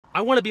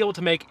I want to be able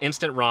to make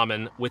instant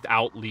ramen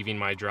without leaving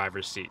my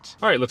driver's seat.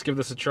 All right, let's give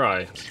this a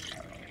try.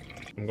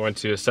 I'm going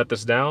to set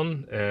this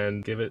down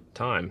and give it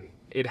time.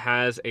 It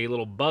has a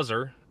little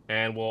buzzer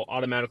and will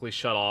automatically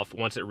shut off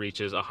once it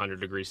reaches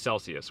 100 degrees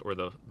Celsius, or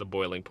the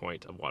boiling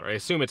point of water. I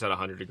assume it's at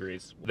 100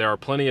 degrees. There are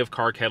plenty of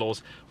car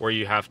kettles where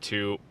you have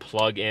to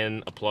plug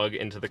in a plug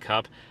into the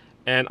cup,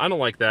 and I don't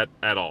like that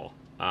at all.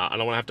 I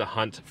don't want to have to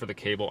hunt for the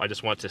cable. I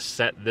just want to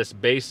set this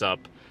base up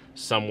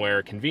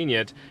somewhere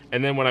convenient,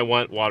 and then when I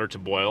want water to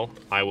boil,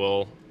 I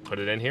will put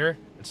it in here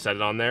and set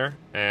it on there,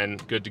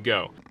 and good to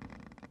go.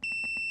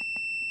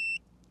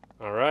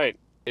 All right.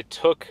 It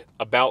took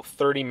about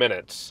 30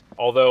 minutes,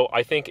 although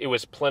I think it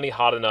was plenty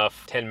hot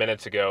enough 10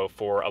 minutes ago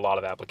for a lot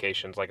of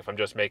applications, like if I'm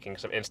just making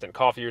some instant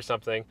coffee or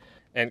something.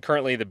 And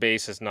currently the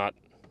base is not,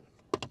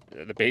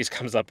 the base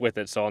comes up with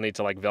it, so I'll need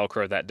to like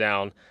Velcro that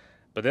down.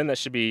 But then that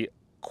should be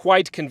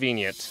quite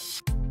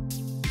convenient.